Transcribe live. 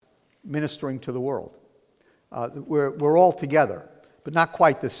ministering to the world. We're all together, but not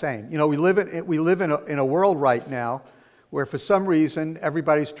quite the same. You know, we live in a world right now where for some reason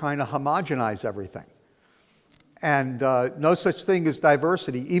everybody's trying to homogenize everything. And no such thing as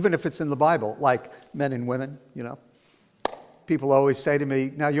diversity, even if it's in the Bible, like men and women, you know. People always say to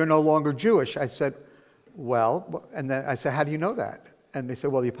me, now you're no longer Jewish. I said, well, and then I said, how do you know that? And they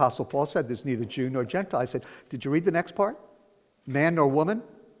said, well, the Apostle Paul said there's neither Jew nor Gentile. I said, did you read the next part? Man nor woman?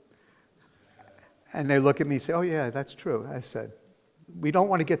 And they look at me and say, oh yeah, that's true. I said, we don't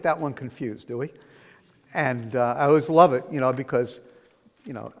want to get that one confused, do we? And I always love it, you know, because,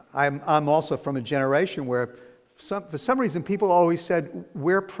 you know, I'm also from a generation where for some reason people always said,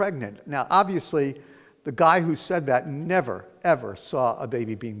 we're pregnant. Now, obviously, the guy who said that never, ever saw a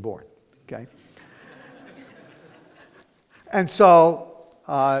baby being born, okay? And so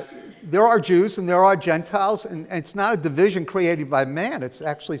there are Jews and there are Gentiles, and it's not a division created by man. It's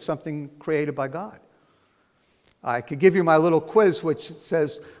actually something created by God. I could give you my little quiz, which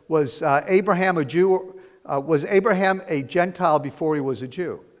says, was Abraham a Jew? Was Abraham a Gentile before he was a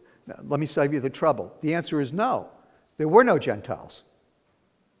Jew? Now, let me save you the trouble. The answer is no. There were no Gentiles.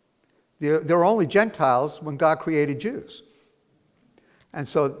 There were only Gentiles when God created Jews. And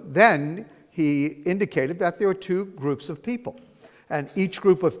so then he indicated that there were two groups of people. And each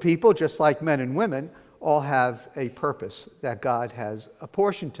group of people, just like men and women, all have a purpose that God has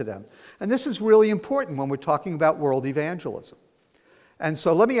apportioned to them. And this is really important when we're talking about world evangelism. And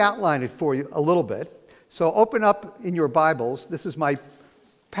so let me outline it for you a little bit. So open up in your Bibles. This is my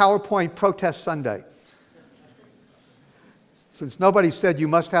PowerPoint Protest Sunday. Since nobody said you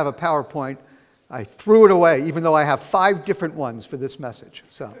must have a PowerPoint, I threw it away, even though I have 5 different ones for this message.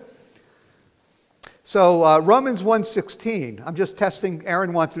 So Romans 1:16, I'm just testing.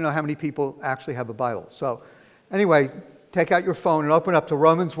 Aaron wants to know how many people actually have a Bible. So anyway, take out your phone and open up to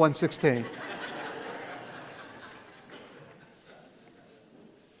Romans 1:16.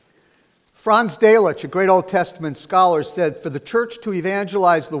 Franz Delitzsch, a great Old Testament scholar, said, for the church to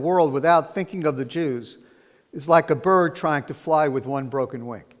evangelize the world without thinking of the Jews is like a bird trying to fly with one broken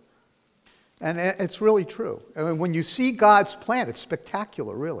wing. And it's really true. I mean, when you see God's plan, it's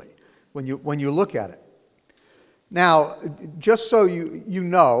spectacular, really, when you look at it. Now, just so you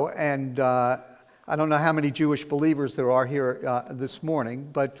know, and I don't know how many Jewish believers there are here this morning,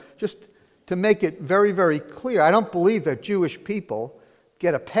 but just to make it very, very clear, I don't believe that Jewish people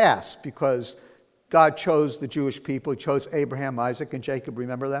get a pass because God chose the Jewish people. He chose Abraham, Isaac, and Jacob,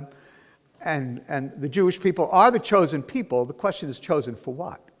 remember them? And the Jewish people are the chosen people. The question is, chosen for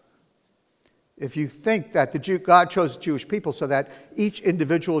what? If you think that God chose the Jewish people so that each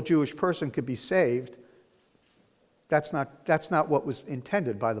individual Jewish person could be saved, that's not what was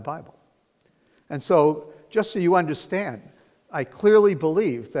intended by the Bible. And so, just so you understand, I clearly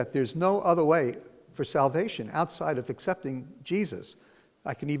believe that there's no other way for salvation outside of accepting Jesus.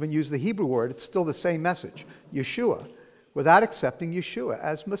 I can even use the Hebrew word, it's still the same message, Yeshua, without accepting Yeshua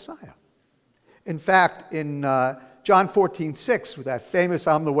as Messiah. In fact, in John 14:6, with that famous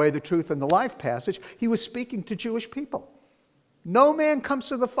I'm the way, the truth, and the life passage, he was speaking to Jewish people. No man comes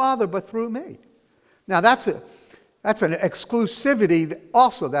to the Father but through me. Now that's an exclusivity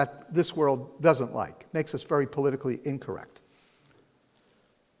also that this world doesn't like. Makes us very politically incorrect.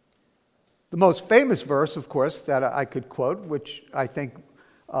 The most famous verse, of course, that I could quote, which I think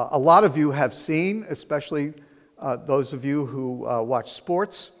a lot of you have seen, especially those of you who watch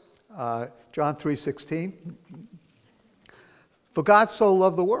sports, John 3:16. For God so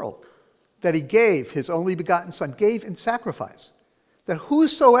loved the world that he gave his only begotten Son, gave in sacrifice, that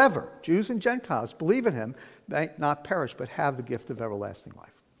whosoever, Jews and Gentiles, believe in him may not perish but have the gift of everlasting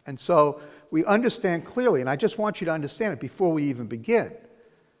life. And so we understand clearly, and I just want you to understand it before we even begin,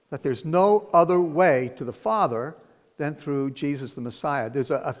 that there's no other way to the Father than through Jesus the Messiah.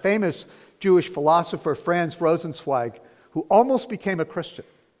 There's a famous Jewish philosopher, Franz Rosenzweig, who almost became a Christian.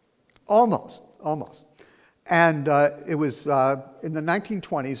 Almost. And it was in the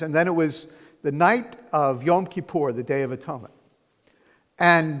 1920s, and then it was the night of Yom Kippur, the Day of Atonement.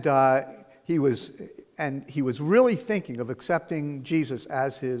 And he was really thinking of accepting Jesus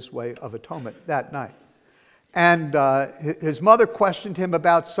as his way of atonement that night. And his mother questioned him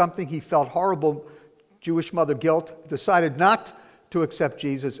about something. He felt horrible Jewish mother guilt, decided not to accept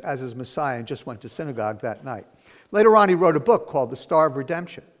Jesus as his Messiah, and just went to synagogue that night. Later on, he wrote a book called The Star of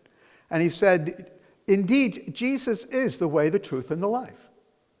Redemption. And he said, indeed, Jesus is the way, the truth, and the life.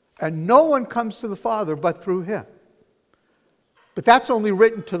 And no one comes to the Father but through him. But that's only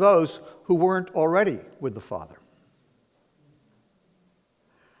written to those who weren't already with the Father.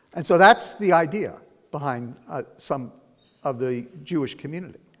 And so that's the idea behind some of the Jewish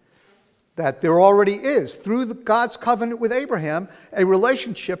community. that there already is, through God's covenant with Abraham, a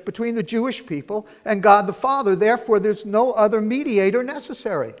relationship between the Jewish people and God the Father. Therefore, there's no other mediator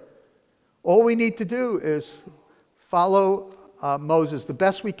necessary. All we need to do is follow Moses the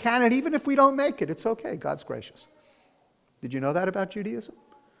best we can, and even if we don't make it, it's okay. God's gracious. Did you know that about Judaism?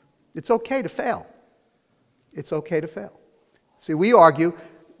 It's okay to fail. It's okay to fail. See, we argue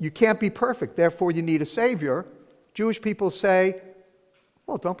you can't be perfect, therefore you need a Savior. Jewish people say,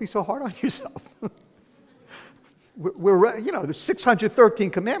 well, don't be so hard on yourself. There's 613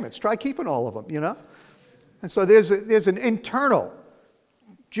 commandments. Try keeping all of them, And so there's an internal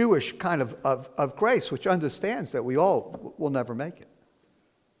Jewish kind of grace which understands that we all will never make it.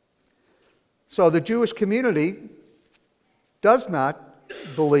 So the Jewish community does not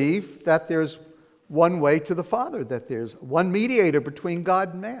believe that there's one way to the Father, that there's one mediator between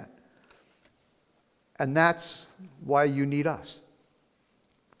God and man. And that's why you need us.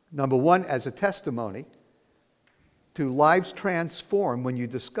 Number one, as a testimony to lives transformed when you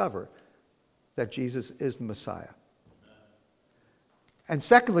discover that Jesus is the Messiah. And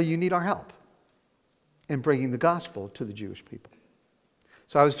secondly, you need our help in bringing the gospel to the Jewish people.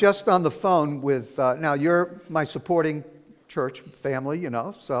 So I was just on the phone with, now you're my supporting church family,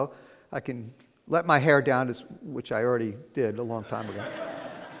 so I can let my hair down, which I already did a long time ago.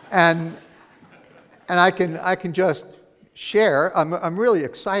 And I can just share. I'm really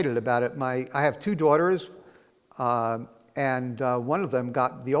excited about it. I have two daughters, and one of them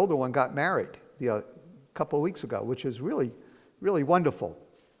the older one got married a couple of weeks ago, which is really, really wonderful.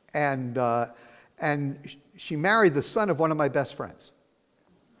 And she married the son of one of my best friends.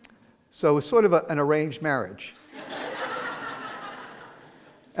 So it was sort of an arranged marriage.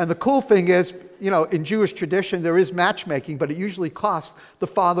 And the cool thing is, in Jewish tradition, there is matchmaking, but it usually costs the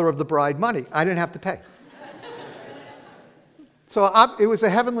father of the bride money. I didn't have to pay. So it was a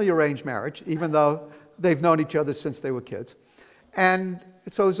heavenly arranged marriage, even though they've known each other since they were kids. And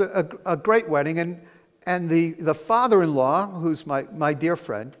so it was a great wedding. And the father-in-law, who's my dear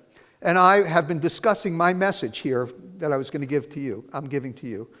friend, and I have been discussing my message here that I was going to give to you, I'm giving to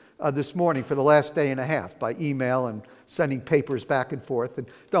you, this morning for the last day and a half by email and sending papers back and forth. And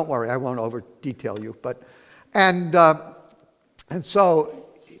don't worry, I won't over-detail you. And so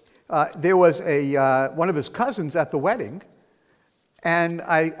there was one of his cousins at the wedding. And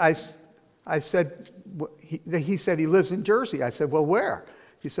I said, he said he lives in Jersey. I said, well, where?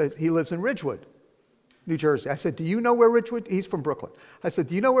 He said, he lives in Ridgewood, New Jersey. I said, do you know where Ridgewood? He's from Brooklyn. I said,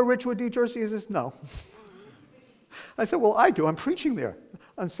 do you know where Ridgewood, New Jersey is? He says, no. I said, well, I do. I'm preaching there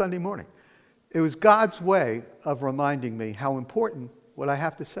on Sunday morning. It was God's way of reminding me how important what I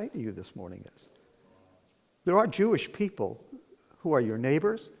have to say to you this morning is. There are Jewish people who are your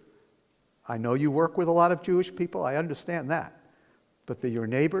neighbors. I know you work with a lot of Jewish people. I understand that. But they're your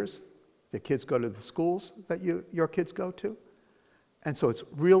neighbors. The kids go to the schools that your kids go to. And so it's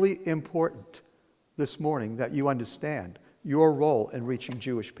really important this morning that you understand your role in reaching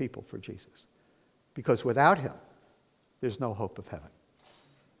Jewish people for Jesus. Because without him, there's no hope of heaven.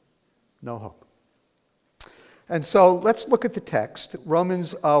 No hope. And so let's look at the text,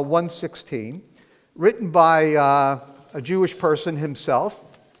 Romans 1:16, written by a Jewish person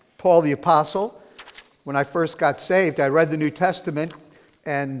himself, Paul the Apostle. When I first got saved, I read the New Testament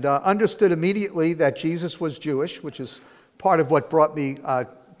and understood immediately that Jesus was Jewish, which is part of what brought me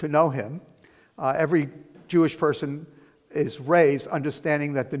to know him. Every Jewish person is raised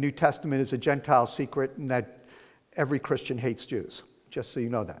understanding that the New Testament is a Gentile secret and that every Christian hates Jews, just so you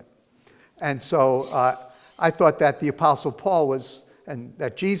know that. And so I thought that the Apostle Paul and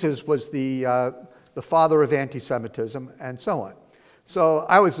that Jesus was the father of anti-Semitism and so on. So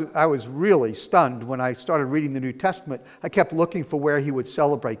I was really stunned when I started reading the New Testament. I kept looking for where he would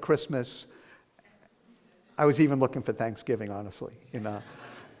celebrate Christmas. I was even looking for Thanksgiving, honestly,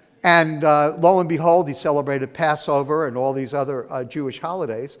 And lo and behold, he celebrated Passover and all these other Jewish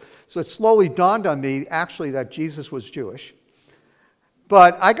holidays. So it slowly dawned on me, actually, that Jesus was Jewish.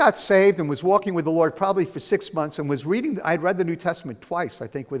 But I got saved and was walking with the Lord probably for 6 months and was reading. I'd read the New Testament twice, I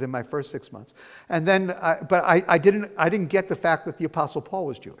think, within my first 6 months. And then, but I didn't get the fact that the Apostle Paul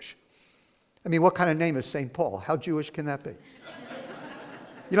was Jewish. I mean, what kind of name is St. Paul? How Jewish can that be?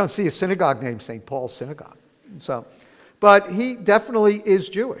 You don't see a synagogue named St. Paul's Synagogue. So, but he definitely is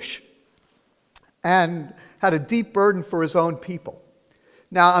Jewish and had a deep burden for his own people.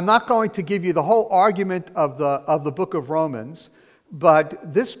 Now, I'm not going to give you the whole argument of the book of Romans,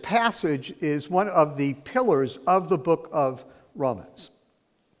 but this passage is one of the pillars of the book of Romans.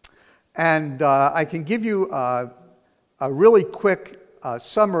 And I can give you a really quick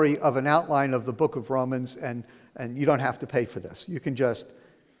summary of an outline of the book of Romans, and you don't have to pay for this. You can just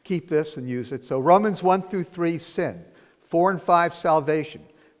keep this and use it. So Romans 1 through 3, sin. 4 and 5, salvation.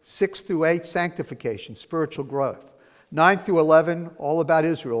 6 through 8, sanctification, spiritual growth. 9 through 11, all about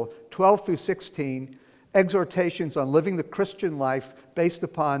Israel. 12 through 16, exhortations on living the Christian life based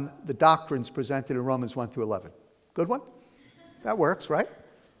upon the doctrines presented in Romans 1 through 11. Good one? That works, right?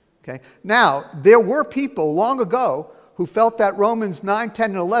 Okay. Now, there were people long ago who felt that Romans 9,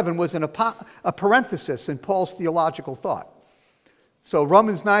 10, and 11 was a parenthesis in Paul's theological thought. So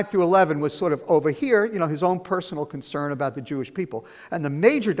Romans 9 through 11 was sort of over here, his own personal concern about the Jewish people. And the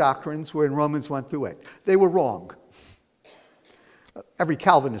major doctrines were in Romans 1 through 8. They were wrong. Every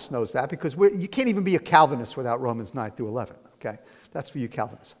Calvinist knows that because you can't even be a Calvinist without Romans 9 through 11. Okay, that's for you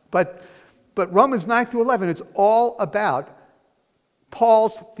Calvinists. But Romans 9 through 11 is all about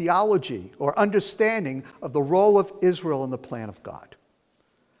Paul's theology or understanding of the role of Israel in the plan of God.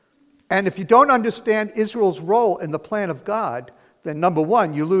 And if you don't understand Israel's role in the plan of God, then number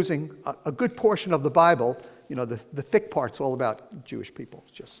one, you're losing a good portion of the Bible. The thick part's all about Jewish people.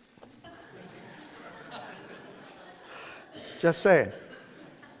 Just saying.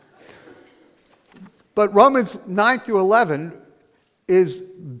 But Romans 9 through 11 is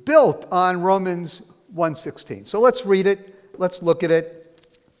built on Romans 1:16. So let's read it. Let's look at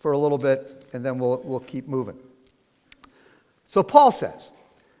it for a little bit, and then we'll keep moving. So Paul says,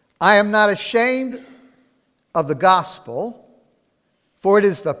 I am not ashamed of the gospel, for it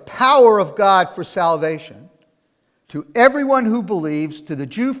is the power of God for salvation to everyone who believes, to the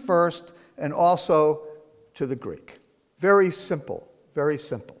Jew first, and also to the Greek. Very simple, very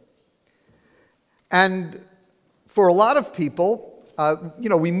simple. And for a lot of people,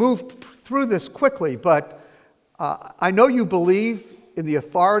 we moved through this quickly, but I know you believe in the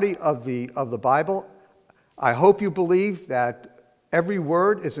authority of the Bible. I hope you believe that every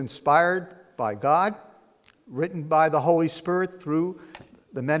word is inspired by God, written by the Holy Spirit through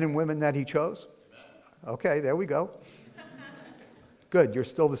the men and women that he chose. Okay, there we go. Good, you're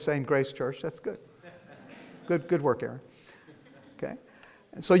still the same Grace Church. That's good. Good work, Aaron. Okay,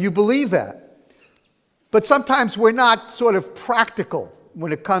 and so you believe that. But sometimes we're not sort of practical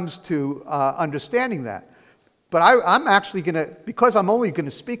when it comes to understanding that. But I'm actually going to, because I'm only going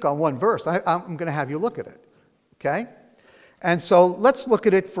to speak on one verse, I'm going to have you look at it. Okay? And so let's look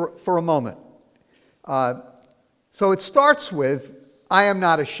at it for a moment. So it starts with, I am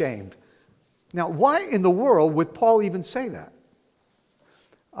not ashamed. Now, why in the world would Paul even say that?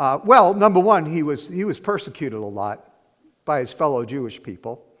 Well, number one, he was persecuted a lot by his fellow Jewish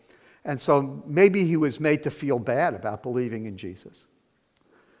people. And so maybe he was made to feel bad about believing in Jesus.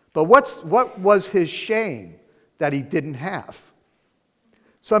 But what was his shame that he didn't have?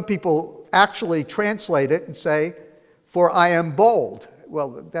 Some people actually translate it and say, for I am bold.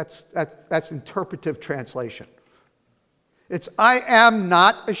 Well, that's interpretive translation. It's, I am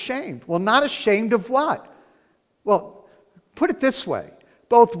not ashamed. Well, not ashamed of what? Well, put it this way.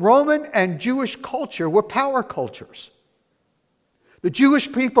 Both Roman and Jewish culture were power cultures. The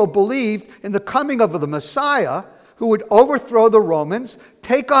Jewish people believed in the coming of the Messiah who would overthrow the Romans,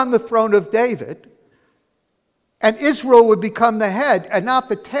 take on the throne of David, and Israel would become the head and not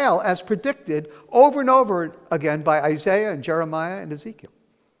the tail, as predicted over and over again by Isaiah and Jeremiah and Ezekiel.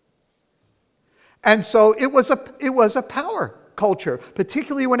 And so it was a power culture,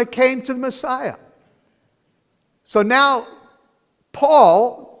 particularly when it came to the Messiah. So now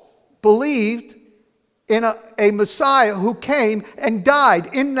Paul believed in a Messiah who came and died.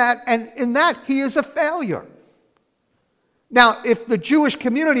 In that he is a failure. Now, if the Jewish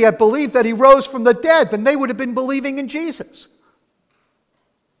community had believed that he rose from the dead, then they would have been believing in Jesus.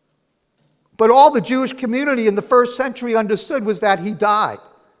 But all the Jewish community in the first century understood was that he died.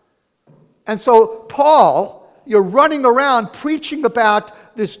 And so, Paul, you're running around preaching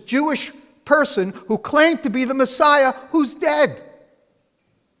about this Jewish person who claimed to be the Messiah who's dead.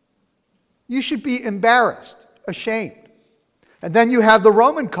 You should be embarrassed, ashamed. And then you have the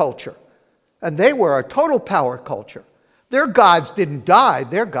Roman culture, and they were a total power culture. Their gods didn't die,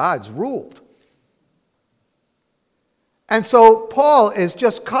 their gods ruled. And so Paul is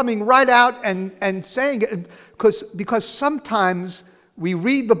just coming right out and saying it, because sometimes we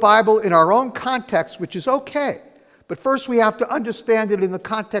read the Bible in our own context, which is okay. But first we have to understand it in the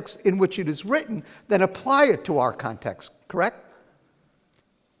context in which it is written, then apply it to our context, correct?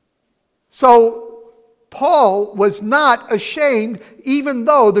 So Paul was not ashamed, even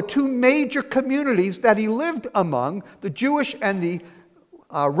though the two major communities that he lived among, the Jewish and the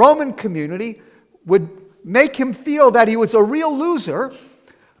Roman community, would make him feel that he was a real loser.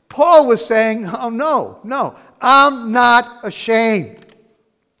 Paul was saying, oh no, I'm not ashamed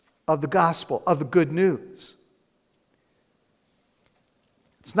of the gospel, of the good news.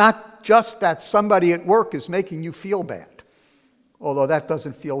 It's not just that somebody at work is making you feel bad, although that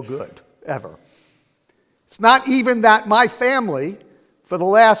doesn't feel good, ever. It's not even that my family, for the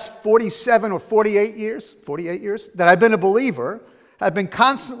last 47 or 48 years that I've been a believer, have been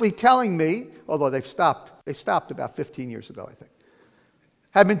constantly telling me, although they stopped about 15 years ago, I think,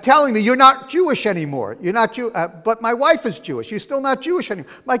 have been telling me, you're not Jewish anymore. You're not but my wife is Jewish. You're still not Jewish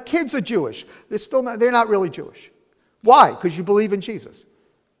anymore. My kids are Jewish. They're not really Jewish. Why? Because you believe in Jesus.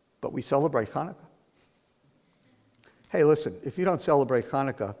 But we celebrate Hanukkah. Hey, listen, if you don't celebrate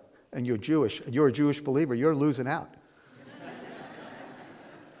Hanukkah and you're Jewish, and you're a Jewish believer, you're losing out.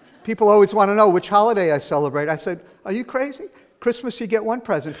 People always want to know which holiday I celebrate. I said, are you crazy? Christmas, you get one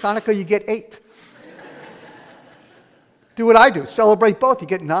present. Hanukkah, you get 8. Do what I do. Celebrate both. You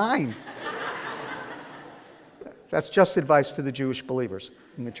get 9. That's just advice to the Jewish believers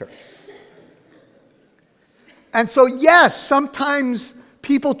in the church. And so, yes, sometimes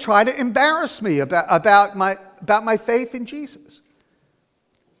people try to embarrass me about my faith in Jesus.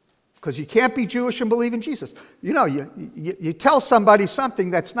 Because you can't be Jewish and believe in Jesus. You know, you tell somebody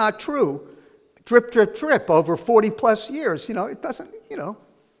something that's not true, drip, drip, drip, over 40 plus years, it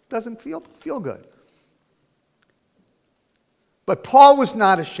doesn't feel good. But Paul was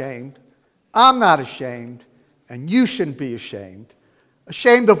not ashamed. I'm not ashamed. And you shouldn't be ashamed.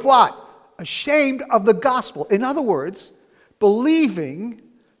 Ashamed of what? Ashamed of the gospel. In other words, believing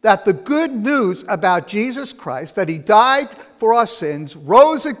that the good news about Jesus Christ, that he died for our sins,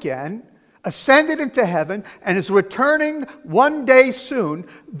 rose again, ascended into heaven, and is returning one day soon,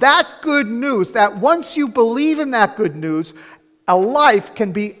 that good news, that once you believe in that good news, a life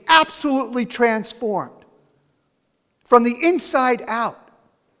can be absolutely transformed from the inside out.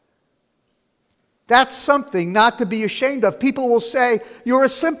 That's something not to be ashamed of. People will say, you're a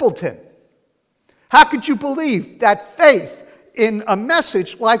simpleton. How could you believe that faith in a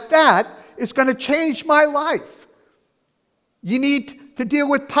message like that is going to change my life? You need to deal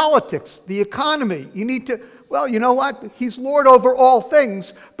with politics, the economy. You need to, well, you know what? He's Lord over all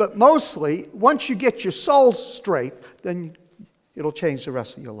things, but mostly, once you get your soul straight, then it'll change the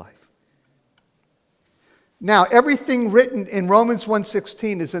rest of your life. Now, everything written in Romans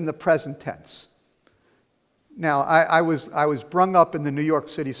 1:16 is in the present tense. Now, I was brung up in the New York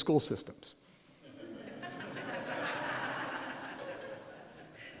City school systems.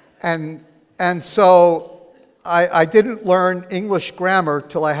 And so I didn't learn English grammar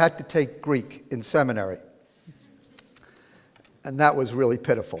till I had to take Greek in seminary. And that was really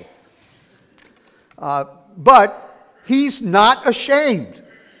pitiful. But he's not ashamed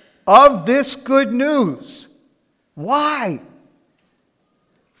of this good news. Why?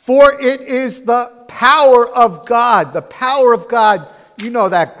 For it is the power of God. The power of God, you know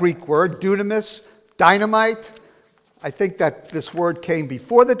that Greek word, dunamis, dynamite. I think that this word came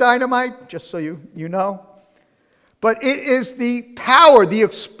before the dynamite, just so you know. But it is the power, the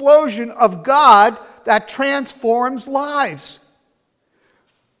explosion of God that transforms lives.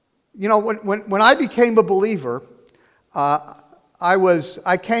 You know, when I became a believer,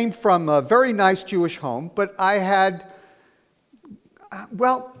 I came from a very nice Jewish home, but I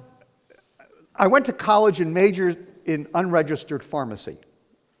went to college and majored in unregistered pharmacy.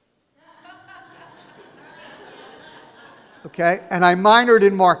 Okay? And I minored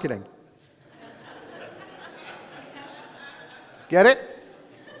in marketing. Get it?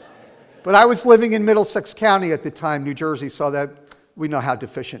 But I was living in Middlesex County at the time, New Jersey, so that we know how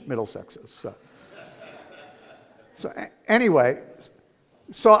deficient Middlesex is. So anyway,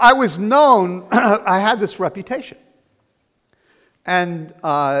 so I was known, I had this reputation. And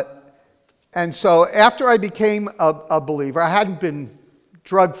so after I became a believer, I hadn't been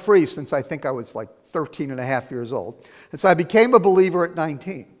drug-free since I think I was like 13 and a half years old. And so I became a believer at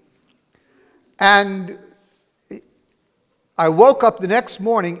 19. And I woke up the next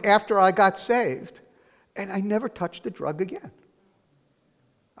morning after I got saved, and I never touched a drug again.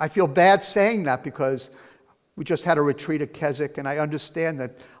 I feel bad saying that because we just had a retreat at Keswick, and I understand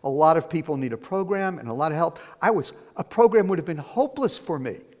that a lot of people need a program and a lot of help. A program would have been hopeless for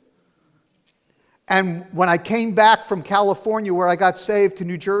me. And when I came back from California, where I got saved, to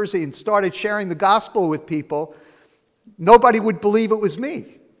New Jersey and started sharing the gospel with people, nobody would believe it was me.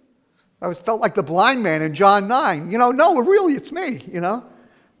 I felt like the blind man in John 9. No, really, it's me,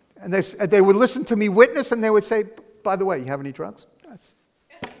 And they would listen to me witness, and they would say, by the way, you have any drugs?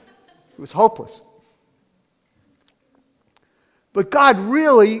 It was hopeless. But God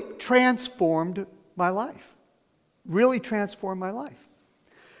really transformed my life. Really transformed my life.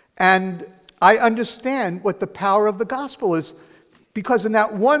 And I understand what the power of the gospel is, because in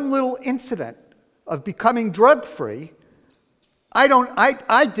that one little incident of becoming drug-free,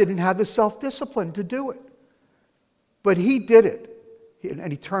 I didn't have the self-discipline to do it. But he did it.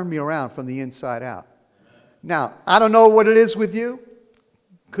 And he turned me around from the inside out. Now, I don't know what it is with you.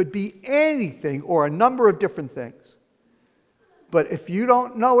 Could be anything or a number of different things. But if you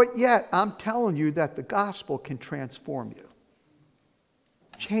don't know it yet, I'm telling you that the gospel can transform you.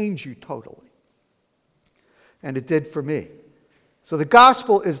 Change you totally. And it did for me. So the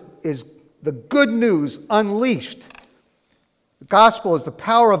gospel is the good news unleashed. The gospel is the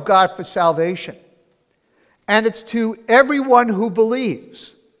power of God for salvation. And it's to everyone who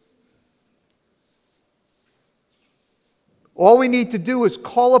believes. All we need to do is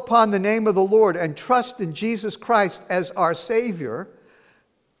call upon the name of the Lord and trust in Jesus Christ as our Savior,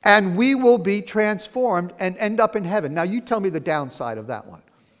 and we will be transformed and end up in heaven. Now, you tell me the downside of that one.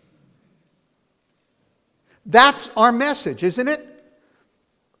 That's our message, isn't it?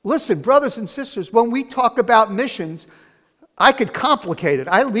 Listen, brothers and sisters, when we talk about missions, I could complicate it.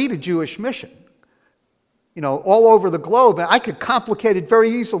 I lead a Jewish mission, all over the globe, and I could complicate it very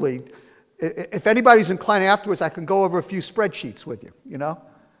easily. If anybody's inclined afterwards, I can go over a few spreadsheets with you,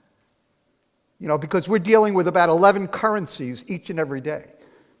 because we're dealing with about 11 currencies each and every day.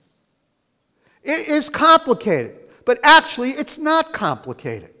 It is complicated, but actually it's not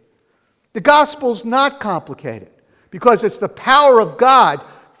complicated. The gospel's not complicated because it's the power of God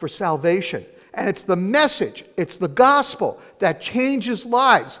for salvation. And it's the message, it's the gospel that changes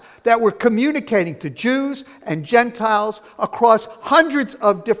lives, that we're communicating to Jews and Gentiles across hundreds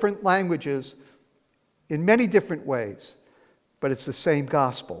of different languages in many different ways. But it's the same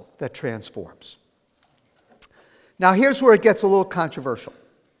gospel that transforms. Now here's where it gets a little controversial.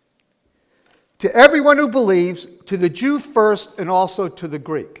 To everyone who believes, to the Jew first and also to the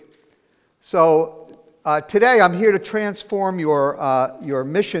Greek. So today I'm here to transform your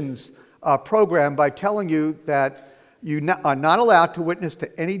missions program by telling you that you are not allowed to witness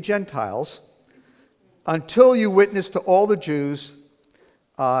to any Gentiles until you witness to all the Jews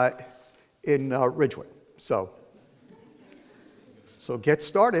in Ridgewood. So get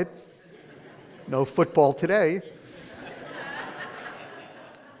started. No football today.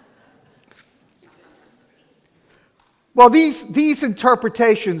 Well, these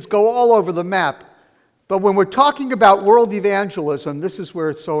interpretations go all over the map. But when we're talking about world evangelism, this is where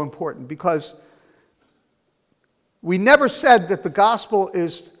it's so important, because we never said that the gospel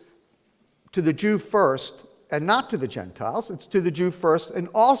is to the Jew first and not to the Gentiles. It's to the Jew first and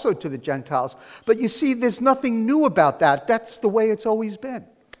also to the Gentiles. But you see, there's nothing new about that. That's the way it's always been,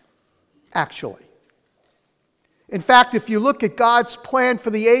 actually. In fact, if you look at God's plan for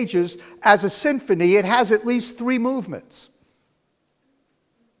the ages as a symphony, it has at least 3 movements.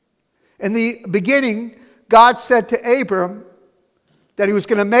 In the beginning, God said to Abram that he was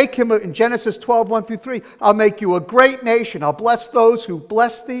going to make him, in Genesis 12, 1 through 3, I'll make you a great nation. I'll bless those who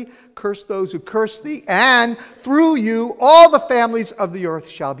bless thee, curse those who curse thee, and through you all the families of the earth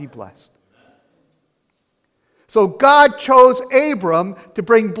shall be blessed. So God chose Abram to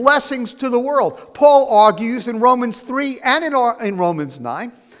bring blessings to the world. Paul argues in Romans 3 and in Romans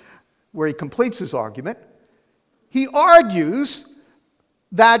 9, where he completes his argument, he argues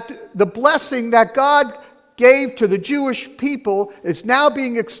that the blessing that God gave to the Jewish people is now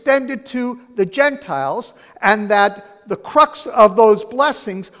being extended to the Gentiles, and that the crux of those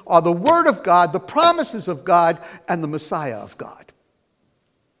blessings are the Word of God, the promises of God, and the Messiah of God.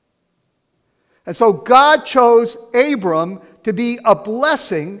 And so God chose Abram to be a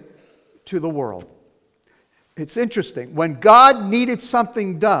blessing to the world. It's interesting. When God needed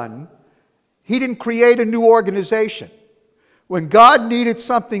something done, he didn't create a new organization. When God needed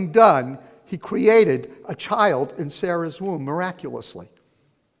something done, he created a child in Sarah's womb miraculously.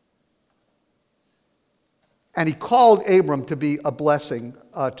 And he called Abram to be a blessing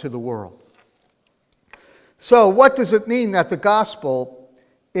to the world. So what does it mean that the gospel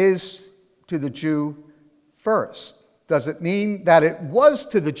is to the Jew first? Does it mean that it was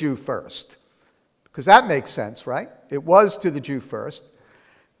to the Jew first? Because that makes sense, right? It was to the Jew first.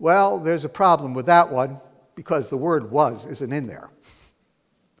 Well, there's a problem with that one, because the word was isn't in there.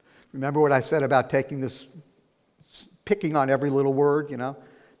 Remember what I said about picking on every little word, You're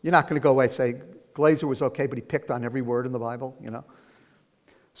not going to go away and say, Glazer was okay, but he picked on every word in the Bible,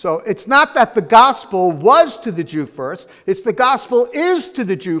 So it's not that the gospel was to the Jew first. It's the gospel is to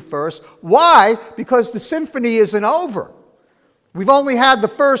the Jew first. Why? Because the symphony isn't over. We've only had the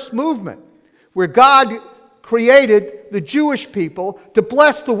first movement, where God created the Jewish people to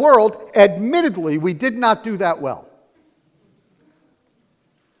bless the world. Admittedly, we did not do that well.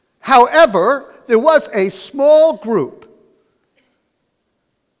 However, there was a small group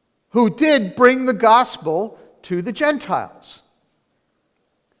who did bring the gospel to the Gentiles.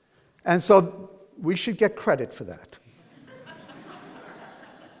 And so we should get credit for that.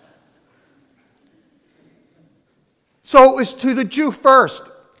 So it was to the Jew first.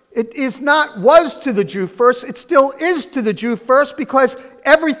 It was to the Jew first. It still is to the Jew first because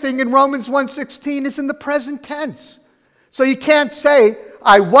everything in Romans 1:16 is in the present tense. So you can't say,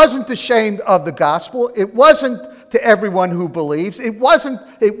 I wasn't ashamed of the gospel. It wasn't to everyone who believes. It was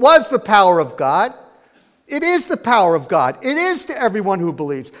the power of God. It is the power of God. It is to everyone who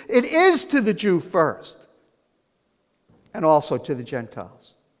believes. It is to the Jew first. And also to the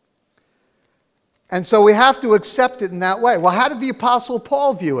Gentiles. And so we have to accept it in that way. Well, how did the Apostle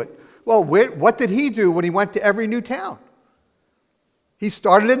Paul view it? Well, what did he do when he went to every new town? He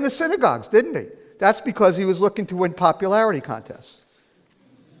started in the synagogues, didn't he? That's because he was looking to win popularity contests.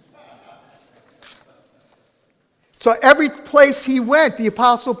 So every place he went, the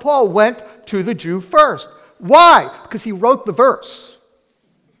Apostle Paul went to the Jew first. Why? Because he wrote the verse.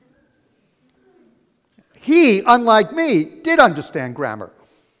 He, unlike me, did understand grammar.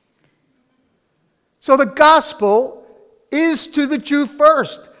 So the gospel is to the Jew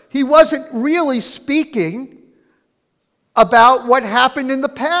first. He wasn't really speaking about what happened in the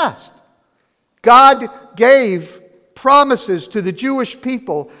past. God gave promises to the Jewish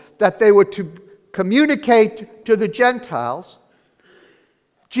people that they were to communicate to the Gentiles.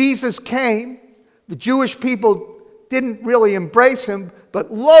 Jesus came. The Jewish people didn't really embrace him,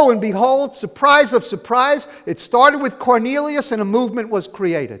 but lo and behold, surprise of surprise, it started with Cornelius and a movement was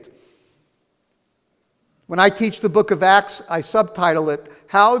created. When I teach the book of Acts, I subtitle it,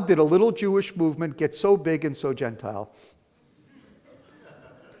 How Did a Little Jewish Movement Get So Big and So Gentile?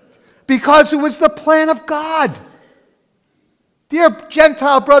 Because it was the plan of God. Dear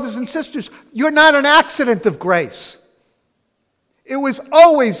Gentile brothers and sisters, you're not an accident of grace. It was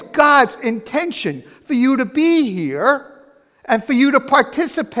always God's intention for you to be here and for you to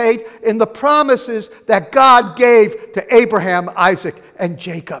participate in the promises that God gave to Abraham, Isaac, and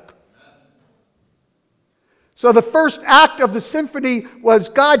Jacob. So the first act of the symphony was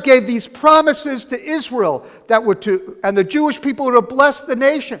God gave these promises to Israel and the Jewish people were to bless the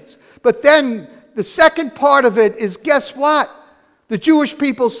nations. But then the second part of it is, guess what? The Jewish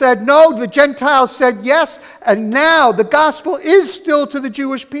people said no, the Gentiles said yes, and now the gospel is still to the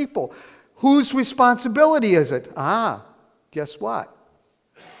Jewish people. Whose responsibility is it? Guess what?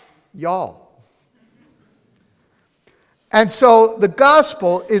 Y'all. And so the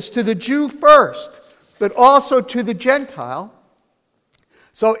gospel is to the Jew first, but also to the Gentile.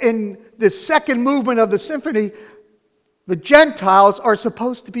 So in this second movement of the symphony, the Gentiles are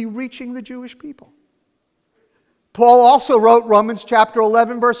supposed to be reaching the Jewish people. Paul also wrote Romans chapter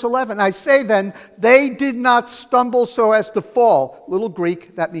 11, verse 11. I say then, they did not stumble so as to fall. Little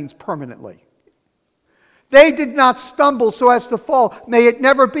Greek, that means permanently. They did not stumble so as to fall. May it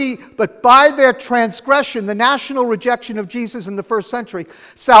never be, but by their transgression, the national rejection of Jesus in the first century,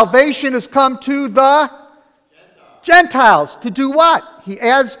 salvation has come to the Gentiles. To do what? He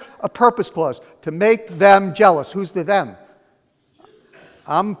adds a purpose clause. To make them jealous. Who's the them?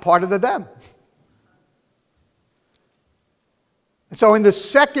 I'm part of the them. So in the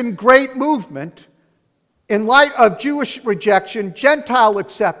second great movement, in light of Jewish rejection, Gentile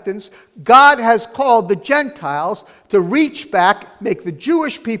acceptance, God has called the Gentiles to reach back, make the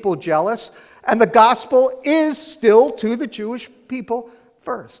Jewish people jealous, and the gospel is still to the Jewish people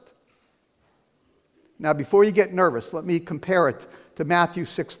first. Now, before you get nervous, let me compare it to Matthew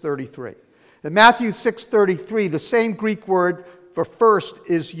 6:33. In Matthew 6:33, the same Greek word for first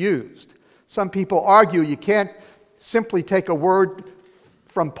is used. Some people argue you can't simply take a word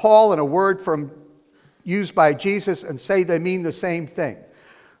from Paul and a word used by Jesus and say they mean the same thing.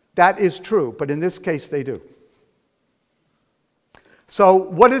 That is true, but in this case they do. So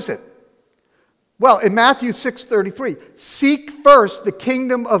what is it? Well, in Matthew 6:33, seek first the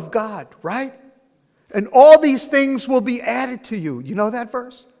kingdom of God, right? And all these things will be added to you. You know that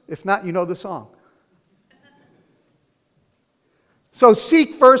verse? If not, you know the song. So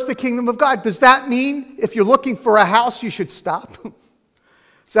seek first the kingdom of God. Does that mean if you're looking for a house, you should stop?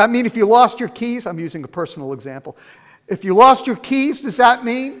 Does that mean if you lost your keys? I'm using a personal example. If you lost your keys, does that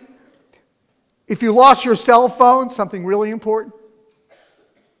mean if you lost your cell phone, something really important?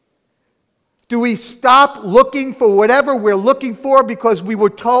 Do we stop looking for whatever we're looking for because we were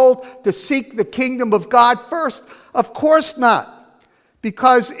told to seek the kingdom of God first? Of course not.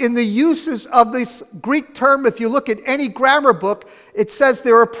 Because in the uses of this Greek term, if you look at any grammar book, it says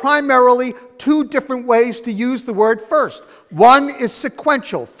there are primarily two different ways to use the word first. One is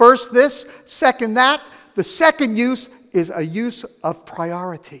sequential. First this, second that. The second use is a use of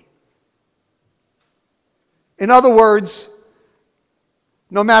priority. In other words,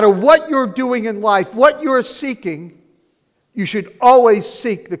 No matter what you're doing in life, what you're seeking, you should always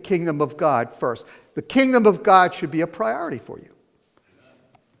seek the kingdom of God first. The kingdom of God should be a priority for you.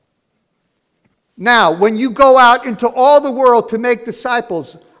 Now, when you go out into all the world to make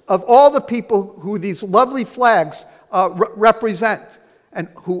disciples of all the people who these lovely flags represent, and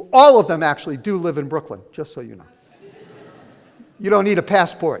who all of them actually do live in Brooklyn, just so you know. You don't need a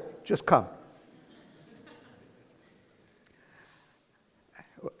passport, just come.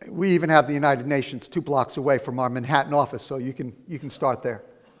 We even have the United Nations 2 blocks away from our Manhattan office, so you can start there.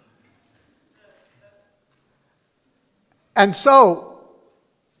 And so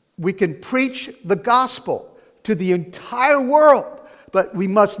we can preach the gospel to the entire world, but we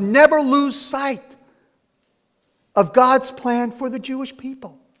must never lose sight of God's plan for the Jewish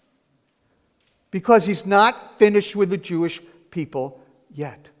people, because he's not finished with the Jewish people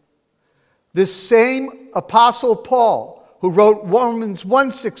yet. This same Apostle Paul, who wrote Romans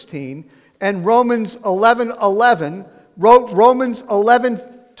 1:16 and Romans 11:11, wrote Romans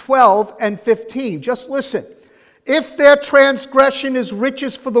 11:12 and 15. Just listen. If their transgression is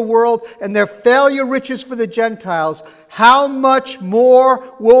riches for the world and their failure riches for the Gentiles, how much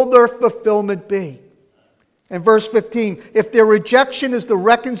more will their fulfillment be? And verse 15, if their rejection is the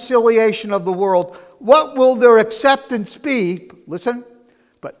reconciliation of the world, what will their acceptance be? Listen,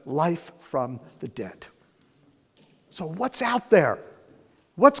 but life from the dead. So what's out there?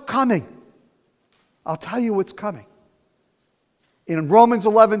 What's coming? I'll tell you what's coming. In Romans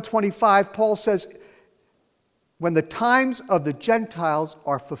 11:25, Paul says, when the times of the Gentiles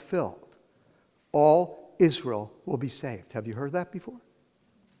are fulfilled, all Israel will be saved. Have you heard that before?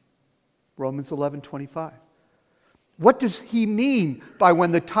 Romans 11:25. What does he mean by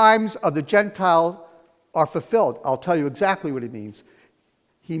when the times of the Gentiles are fulfilled? I'll tell you exactly what he means.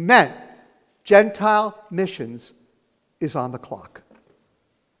 He meant Gentile missions is on the clock.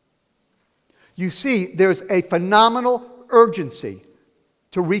 You see, there's a phenomenal urgency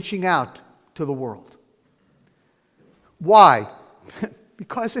to reaching out to the world. Why?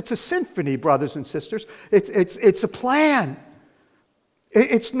 Because it's a symphony, brothers and sisters. It's a plan.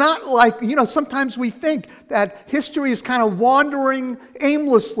 It's not like, sometimes we think that history is kind of wandering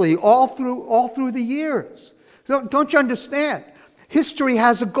aimlessly all through the years. Don't you understand? History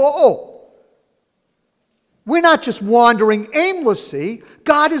has a goal. We're not just wandering aimlessly.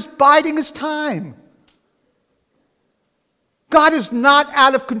 God is biding his time. God is not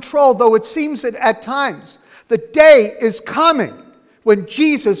out of control, though it seems that at times. The day is coming when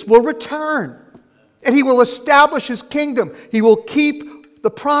Jesus will return, and he will establish his kingdom. He will keep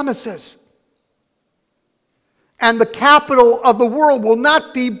the promises. And the capital of the world will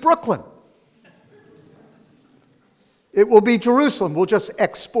not be Brooklyn. It will be Jerusalem. We'll just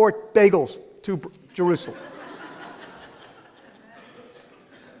export bagels to Jerusalem.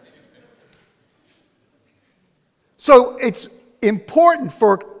 So it's important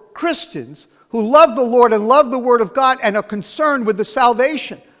for Christians who love the Lord and love the Word of God and are concerned with the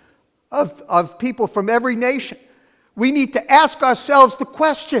salvation of people from every nation. We need to ask ourselves the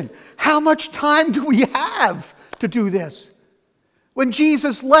question, how much time do we have to do this? When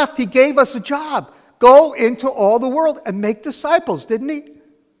Jesus left, he gave us a job. Go into all the world and make disciples, didn't he?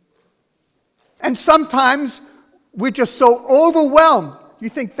 And sometimes we're just so overwhelmed. You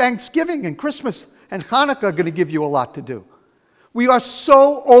think Thanksgiving and Christmas and Hanukkah are going to give you a lot to do. We are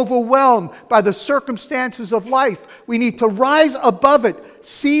so overwhelmed by the circumstances of life. We need to rise above it,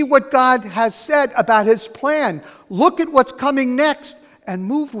 see what God has said about his plan, look at what's coming next, and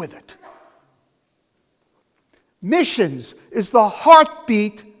move with it. Missions is the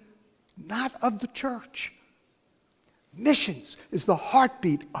heartbeat, not of the church. Missions is the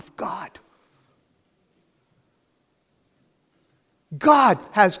heartbeat of God. God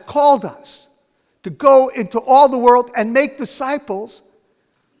has called us to go into all the world and make disciples.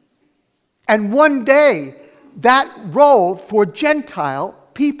 And one day, that role for Gentile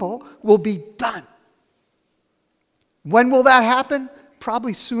people will be done. When will that happen?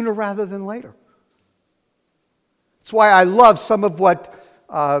 Probably sooner rather than later. That's why I love some of what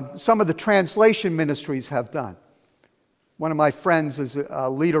some of the translation ministries have done. One of my friends is a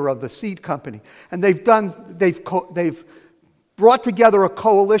leader of the Seed Company, and they've brought together a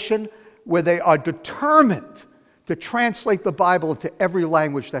coalition where they are determined to translate the Bible into every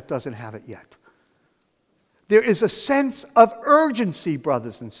language that doesn't have it yet. There is a sense of urgency,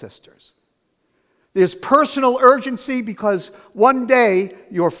 brothers and sisters. There's personal urgency because one day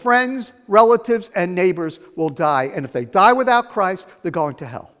your friends, relatives, and neighbors will die. And if they die without Christ, they're going to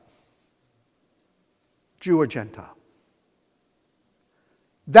hell. Jew or Gentile.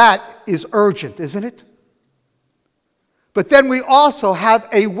 That is urgent, isn't it? But then we also have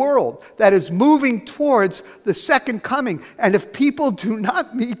a world that is moving towards the second coming. And if people do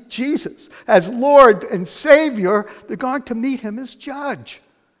not meet Jesus as Lord and Savior, they're going to meet him as judge.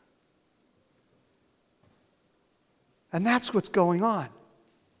 And that's what's going on.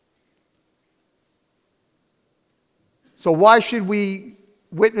 So why should we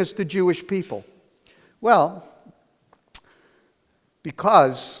witness to Jewish people? Well,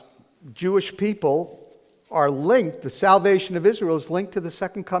 because Jewish people are linked, the salvation of Israel is linked to the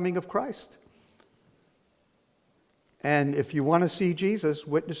second coming of Christ. And if you want to see Jesus,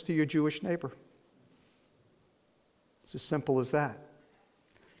 witness to your Jewish neighbor. It's as simple as that.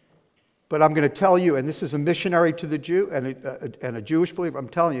 But I'm going to tell you, and this is a missionary to the Jew and a Jewish believer, I'm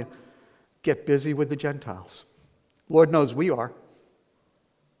telling you, get busy with the Gentiles. Lord knows we are.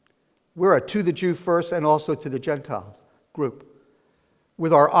 We're a to the Jew first and also to the Gentile group.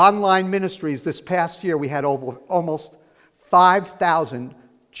 With our online ministries this past year, we had almost 5,000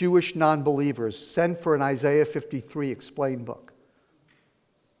 Jewish non-believers send for an Isaiah 53 explained book.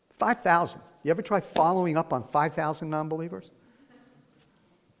 5,000. You ever try following up on 5,000 non-believers?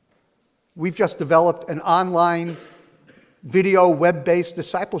 We've just developed an online video web-based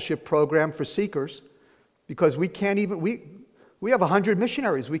discipleship program for seekers because we can't even, we have 100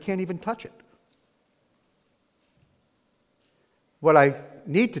 missionaries. We can't even touch it. What I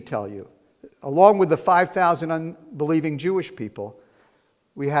need to tell you, along with the 5,000 unbelieving Jewish people,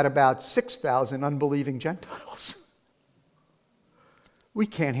 we had about 6,000 unbelieving Gentiles. We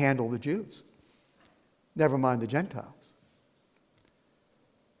can't handle the Jews, never mind the Gentiles.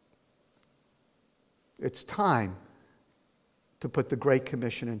 It's time to put the Great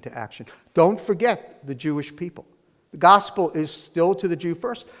Commission into action. Don't forget the Jewish people. The gospel is still to the Jew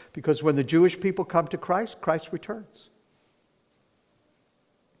first, because when the Jewish people come to Christ, Christ returns.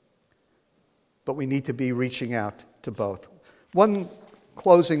 But we need to be reaching out to both. One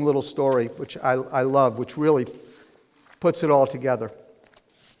closing little story, which I love, which really puts it all together.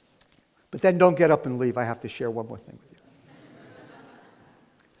 But then don't get up and leave. I have to share one more thing with you.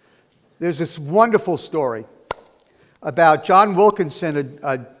 There's this wonderful story about John Wilkinson,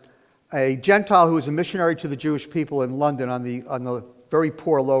 a Gentile who was a missionary to the Jewish people in London, on the very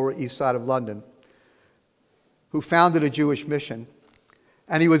poor Lower East Side of London, who founded a Jewish mission.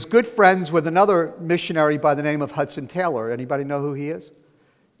 And he was good friends with another missionary by the name of Hudson Taylor. Anybody know who he is?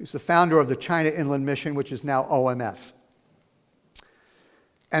 He's the founder of the China Inland Mission, which is now OMF.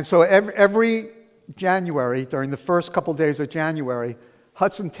 And so every January, during the first couple days of January,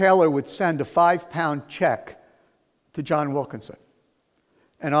 Hudson Taylor would send a 5-pound check to John Wilkinson.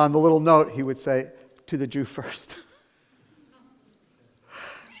 And on the little note, he would say, "To the Jew first."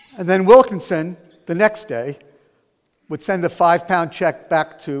 And then Wilkinson, the next day, would send a 5-pound check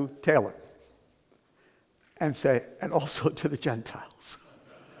back to Taylor and say, "And also to the Gentiles."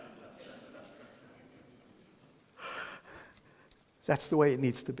 That's the way it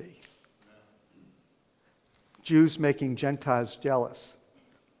needs to be. Jews making Gentiles jealous.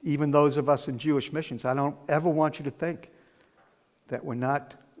 Even those of us in Jewish missions, I don't ever want you to think that we're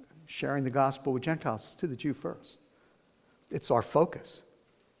not sharing the gospel with Gentiles. It's to the Jew first. It's our focus.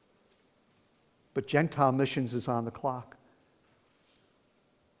 But Gentile missions is on the clock.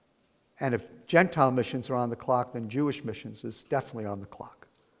 And if Gentile missions are on the clock, then Jewish missions is definitely on the clock.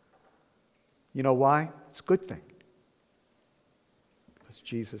 You know why? It's a good thing. Because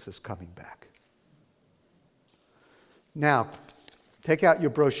Jesus is coming back. Now, take out your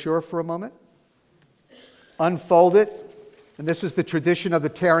brochure for a moment. Unfold it. And this is the tradition of the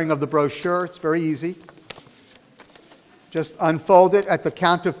tearing of the brochure. It's very easy. Just unfold it. At the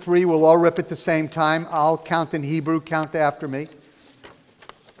count of 3, we'll all rip at the same time. I'll count in Hebrew. Count after me.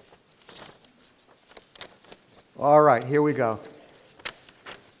 All right, here we go.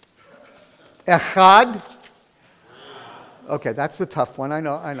 Echad. Okay, that's the tough one. I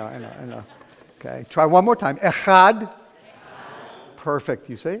know. Okay, try one more time. Echad. Perfect,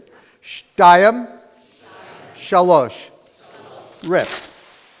 you see? Shtayim. Shalosh. Rip.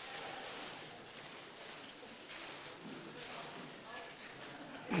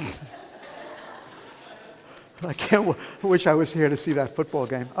 I wish I was here to see that football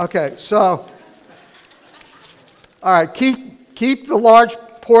game. Okay, so, all right, keep the large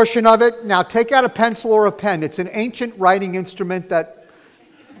portion of it. Now take out a pencil or a pen. It's an ancient writing instrument that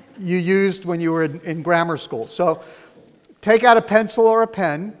you used when you were in grammar school. So take out a pencil or a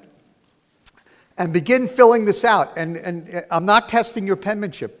pen and begin filling this out. And I'm not testing your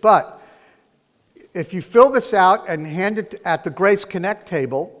penmanship, but if you fill this out and hand it at the Grace Connect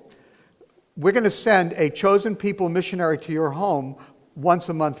table, we're going to send a chosen people missionary to your home once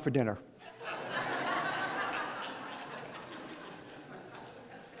a month for dinner.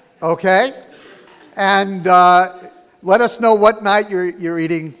 Okay? And let us know what night you're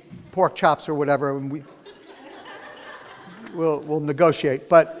eating pork chops or whatever, and we'll negotiate.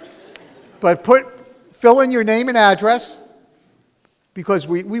 But fill in your name and address, because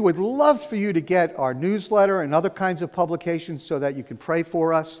we would love for you to get our newsletter and other kinds of publications so that you can pray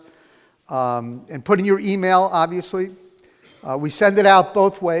for us. And put in your email, obviously. We send it out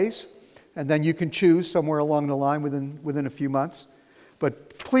both ways, and then you can choose somewhere along the line within a few months. But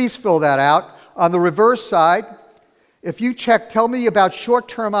please fill that out. On the reverse side, if you check, tell me about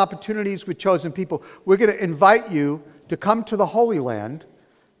short-term opportunities with chosen people. We're going to invite you to come to the Holy Land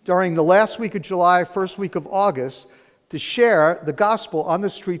during the last week of July, first week of August, to share the gospel on the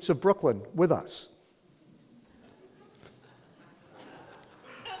streets of Brooklyn with us.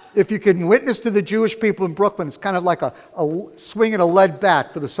 If you can witness to the Jewish people in Brooklyn, it's kind of like a swinging a lead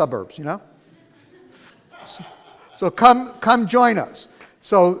bat for the suburbs, you know? So come join us.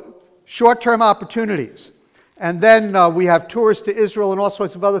 So short-term opportunities. And then we have tours to Israel and all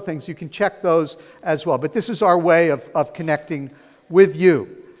sorts of other things. You can check those as well. But this is our way of connecting with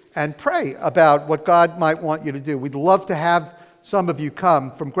you. And pray about what God might want you to do. We'd love to have some of you come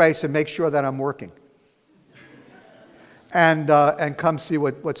from Grace and make sure that I'm working. And come see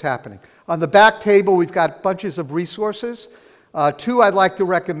what's happening. On the back table, we've got bunches of resources. Two I'd like to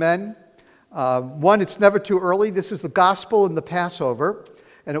recommend. One, it's never too early. This is the Gospel in the Passover,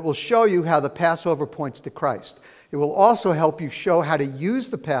 and it will show you how the Passover points to Christ. It will also help you show how to use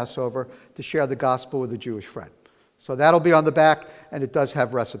the Passover to share the gospel with a Jewish friend. So that'll be on the back, and it does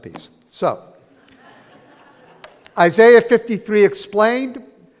have recipes. So, Isaiah 53 Explained.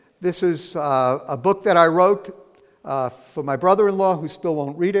 This is a book that I wrote for my brother-in-law, who still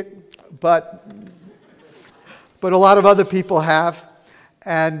won't read it, but a lot of other people have.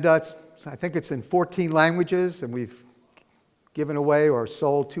 And I think it's in 14 languages, and we've given away or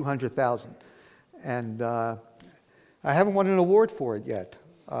sold 200,000. And I haven't won an award for it yet.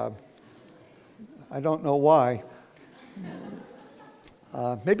 I don't know why.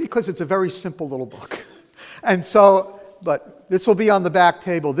 Maybe because it's a very simple little book. And so, but this will be on the back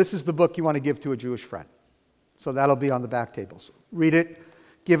table. This is the book you want to give to a Jewish friend. So that'll be on the back tables. Read it,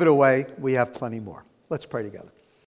 give it away. We have plenty more. Let's pray together.